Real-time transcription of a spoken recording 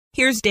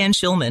Here's Dan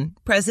Schulman,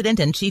 President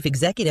and Chief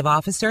Executive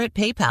Officer at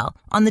PayPal,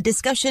 on the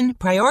discussion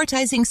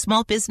Prioritizing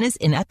Small Business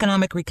in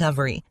Economic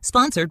Recovery,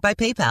 sponsored by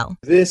PayPal.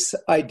 This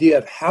idea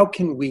of how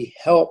can we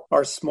help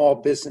our small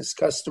business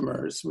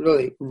customers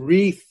really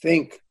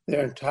rethink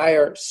their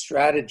entire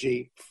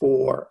strategy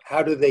for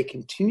how do they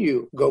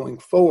continue going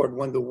forward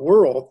when the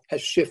world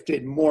has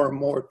shifted more and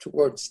more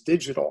towards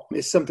digital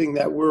is something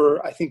that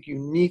we're, I think,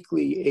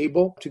 uniquely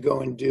able to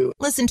go and do.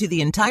 Listen to the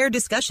entire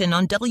discussion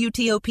on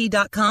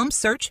WTOP.com.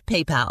 Search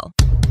PayPal.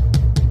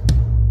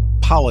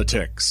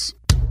 Politics,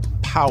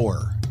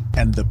 power,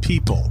 and the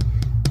people.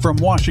 From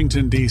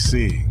Washington,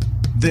 D.C.,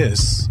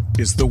 this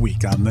is The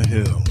Week on the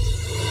Hill.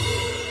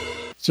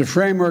 It's a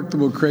framework that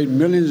will create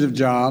millions of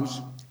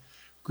jobs,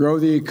 grow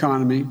the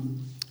economy,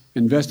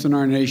 invest in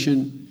our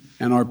nation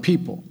and our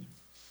people.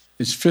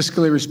 It's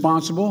fiscally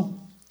responsible.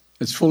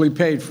 It's fully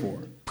paid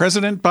for.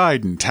 President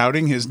Biden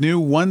touting his new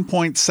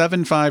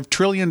 $1.75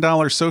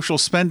 trillion social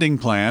spending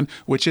plan,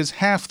 which is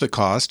half the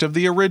cost of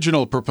the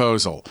original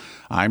proposal.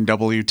 I'm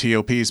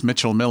WTOP's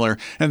Mitchell Miller,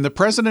 and the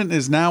president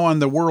is now on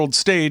the world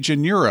stage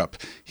in Europe.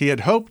 He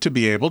had hoped to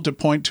be able to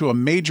point to a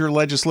major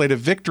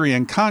legislative victory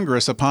in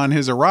Congress upon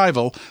his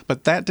arrival,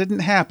 but that didn't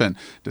happen,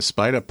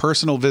 despite a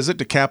personal visit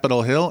to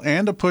Capitol Hill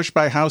and a push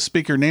by House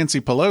Speaker Nancy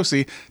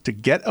Pelosi to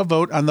get a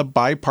vote on the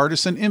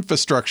bipartisan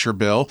infrastructure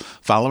bill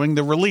following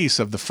the release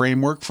of the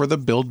framework for the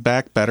Build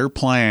Back Better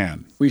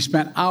plan. We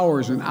spent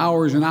hours and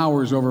hours and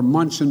hours over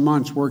months and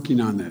months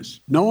working on this.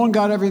 No one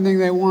got everything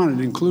they wanted,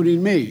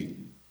 including me.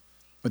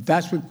 But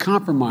that's what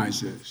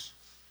compromise is.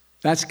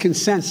 That's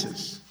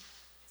consensus.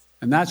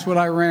 And that's what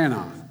I ran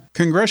on.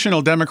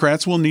 Congressional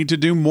Democrats will need to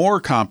do more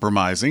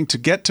compromising to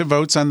get to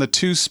votes on the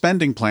two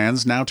spending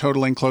plans now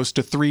totaling close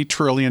to $3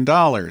 trillion.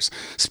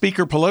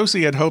 Speaker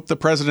Pelosi had hoped the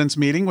president's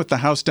meeting with the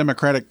House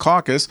Democratic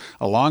caucus,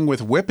 along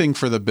with whipping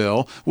for the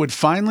bill, would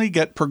finally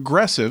get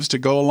progressives to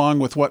go along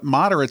with what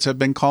moderates have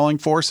been calling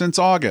for since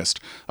August: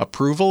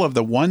 approval of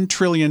the $1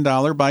 trillion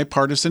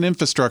bipartisan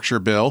infrastructure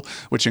bill,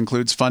 which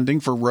includes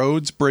funding for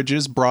roads,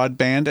 bridges,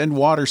 broadband, and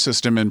water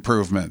system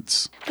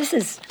improvements. This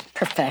is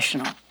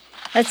professional.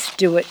 Let's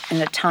do it in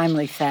a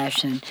timely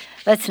fashion.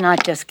 Let's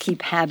not just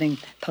keep having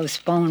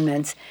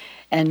postponements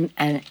and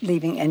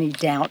leaving any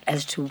doubt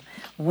as to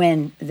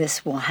when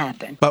this will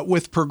happen. But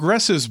with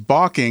progressives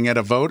balking at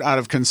a vote out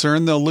of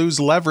concern they'll lose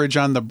leverage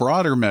on the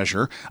broader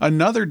measure,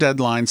 another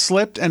deadline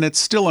slipped, and it's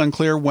still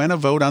unclear when a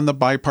vote on the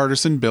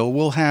bipartisan bill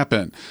will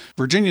happen.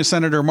 Virginia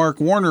Senator Mark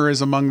Warner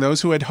is among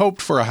those who had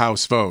hoped for a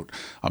House vote.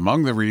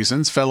 Among the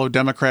reasons, fellow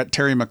Democrat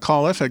Terry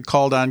McAuliffe had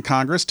called on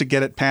Congress to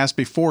get it passed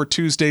before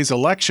Tuesday's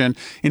election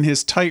in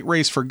his tight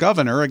race for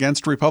governor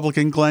against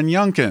Republican Glenn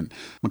Youngkin.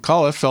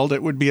 McAuliffe felt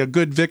it would be a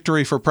good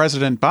victory for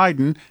President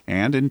Biden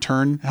and, in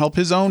turn, help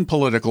his own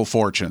political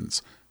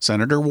fortunes.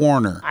 Senator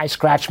Warner. I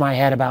scratch my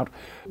head about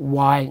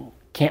why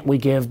can't we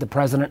give the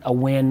president a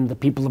win, the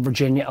people of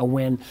Virginia a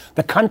win,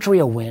 the country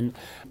a win,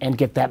 and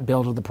get that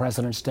bill to the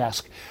president's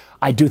desk.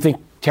 I do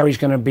think Terry's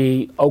going to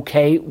be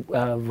okay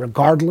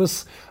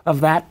regardless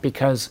of that,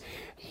 because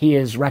he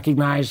has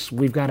recognized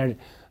we've got to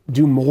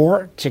do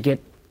more to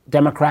get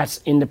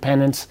Democrats,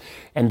 independents,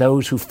 and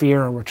those who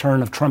fear a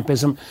return of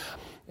Trumpism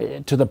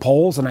to the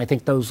polls, and I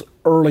think those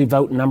early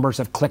vote numbers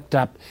have clicked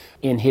up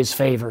in his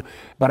favor.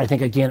 But I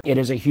think, again, it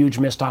is a huge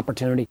missed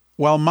opportunity.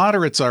 While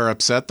moderates are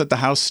upset that the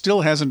House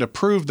still hasn't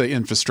approved the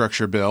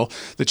infrastructure bill,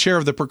 the chair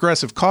of the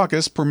Progressive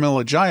Caucus,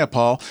 Pramila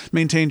Jayapal,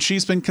 maintained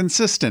she's been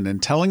consistent in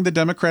telling the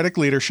Democratic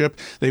leadership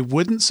they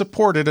wouldn't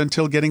support it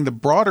until getting the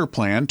broader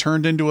plan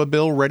turned into a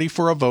bill ready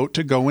for a vote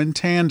to go in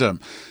tandem.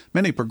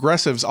 Many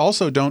progressives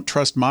also don't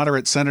trust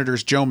moderate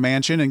Senators Joe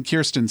Manchin and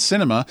Kyrsten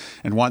Sinema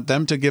and want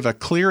them to give a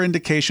clear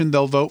indication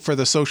they'll vote for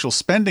the social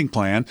spending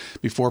plan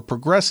before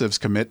progressives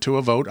commit to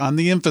a vote on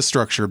the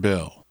infrastructure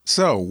bill.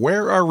 So,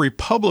 where are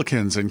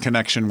Republicans in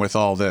connection with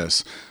all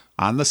this?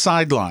 On the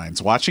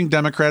sidelines, watching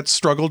Democrats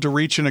struggle to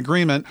reach an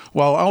agreement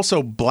while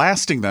also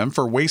blasting them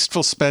for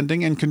wasteful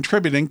spending and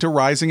contributing to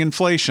rising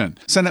inflation.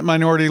 Senate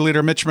Minority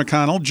Leader Mitch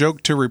McConnell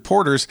joked to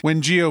reporters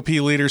when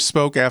GOP leaders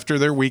spoke after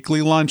their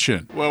weekly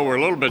luncheon. Well, we're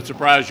a little bit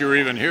surprised you're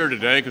even here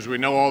today, because we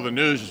know all the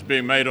news is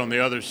being made on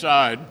the other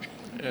side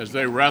as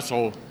they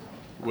wrestle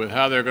with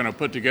how they're going to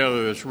put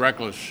together this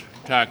reckless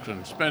tax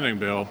and spending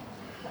bill.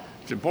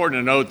 It's important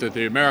to note that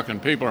the American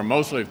people are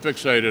mostly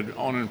fixated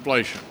on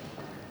inflation.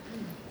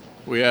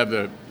 We have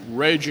the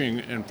raging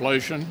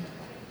inflation,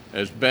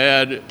 as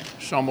bad,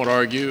 some would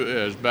argue,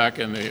 as back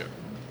in the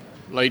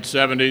late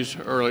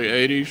 70s, early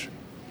 80s.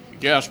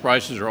 Gas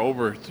prices are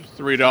over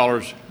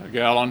 $3 a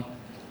gallon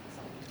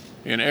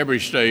in every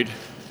state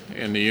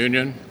in the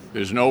union.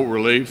 There's no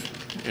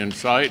relief in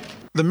sight.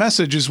 The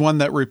message is one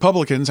that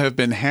Republicans have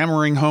been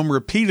hammering home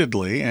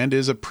repeatedly and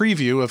is a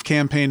preview of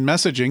campaign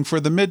messaging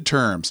for the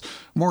midterms.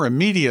 More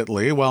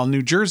immediately, while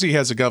New Jersey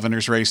has a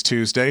governor's race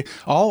Tuesday,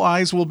 all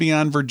eyes will be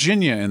on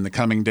Virginia in the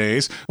coming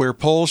days, where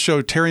polls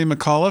show Terry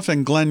McAuliffe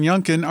and Glenn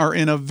Youngkin are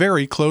in a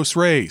very close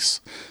race.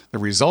 The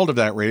result of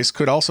that race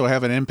could also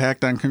have an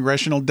impact on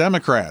Congressional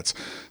Democrats.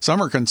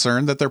 Some are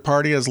concerned that their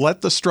party has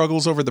let the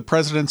struggles over the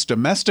president's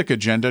domestic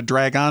agenda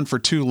drag on for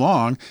too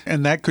long,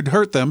 and that could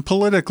hurt them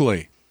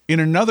politically. In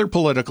another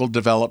political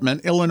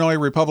development, Illinois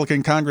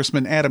Republican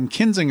Congressman Adam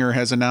Kinzinger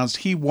has announced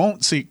he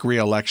won't seek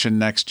re-election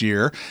next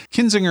year.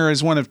 Kinzinger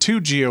is one of 2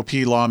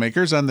 GOP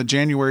lawmakers on the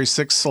January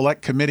 6th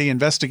Select Committee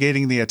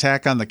investigating the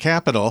attack on the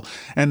Capitol,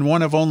 and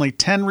one of only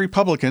 10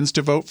 Republicans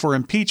to vote for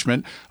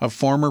impeachment of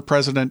former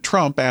President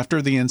Trump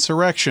after the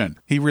insurrection.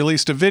 He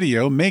released a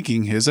video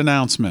making his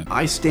announcement.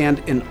 I stand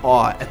in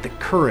awe at the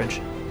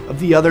courage of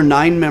the other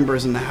 9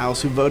 members in the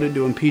House who voted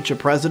to impeach a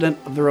president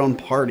of their own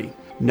party,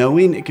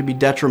 knowing it could be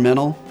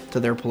detrimental to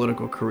their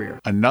political career.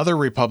 Another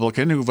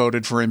Republican who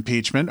voted for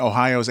impeachment,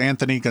 Ohio's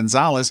Anthony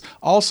Gonzalez,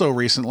 also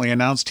recently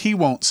announced he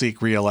won't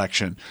seek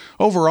re-election.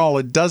 Overall,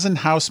 a dozen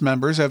House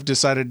members have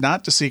decided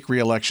not to seek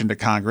re-election to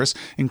Congress,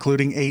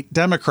 including 8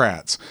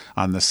 Democrats.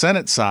 On the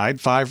Senate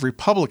side, 5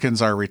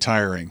 Republicans are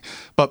retiring.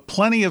 But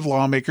plenty of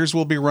lawmakers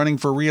will be running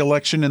for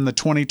re-election in the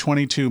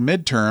 2022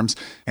 midterms,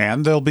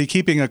 and they'll be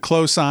keeping a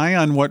close eye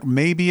on what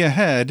may be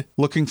ahead,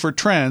 looking for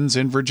trends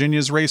in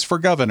Virginia's race for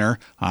governor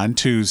on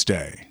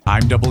Tuesday.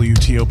 I'm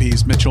WTOP's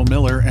Mitchell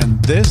Miller,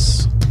 and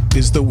this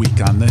is The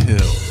Week on the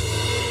Hill.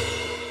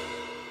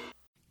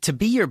 To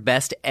be your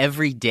best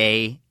every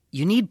day,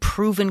 you need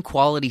proven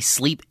quality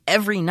sleep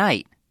every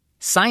night.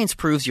 Science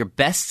proves your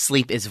best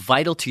sleep is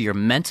vital to your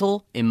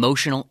mental,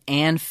 emotional,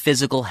 and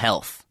physical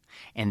health.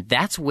 And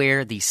that's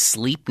where the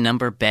Sleep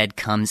Number bed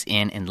comes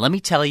in. And let me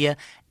tell you,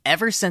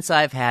 ever since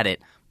I've had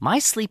it, my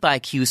sleep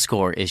IQ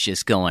score is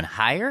just going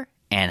higher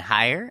and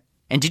higher.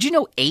 And did you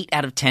know 8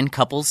 out of 10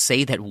 couples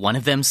say that one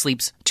of them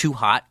sleeps too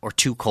hot or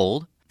too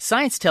cold?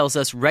 Science tells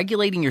us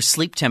regulating your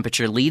sleep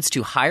temperature leads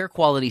to higher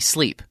quality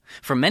sleep.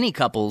 For many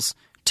couples,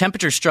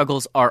 temperature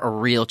struggles are a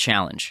real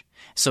challenge.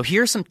 So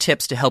here are some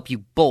tips to help you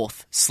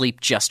both sleep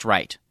just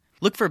right.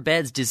 Look for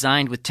beds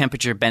designed with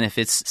temperature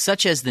benefits,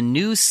 such as the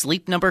new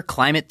Sleep Number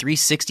Climate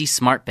 360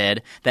 Smart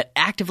Bed that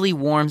actively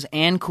warms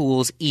and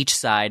cools each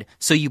side,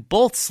 so you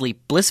both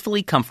sleep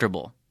blissfully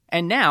comfortable.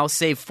 And now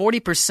save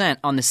 40%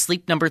 on the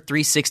Sleep Number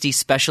 360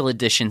 Special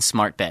Edition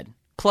Smart Bed,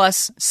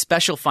 plus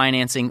special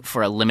financing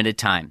for a limited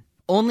time.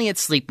 Only at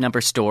Sleep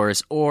Number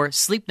stores or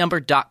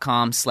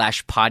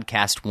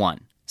sleepnumber.com/podcast1.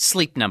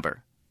 Sleep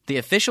Number, the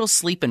official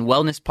sleep and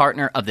wellness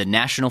partner of the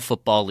National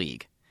Football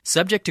League.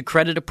 Subject to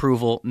credit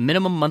approval,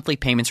 minimum monthly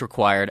payments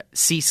required.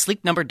 See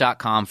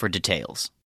sleepnumber.com for details.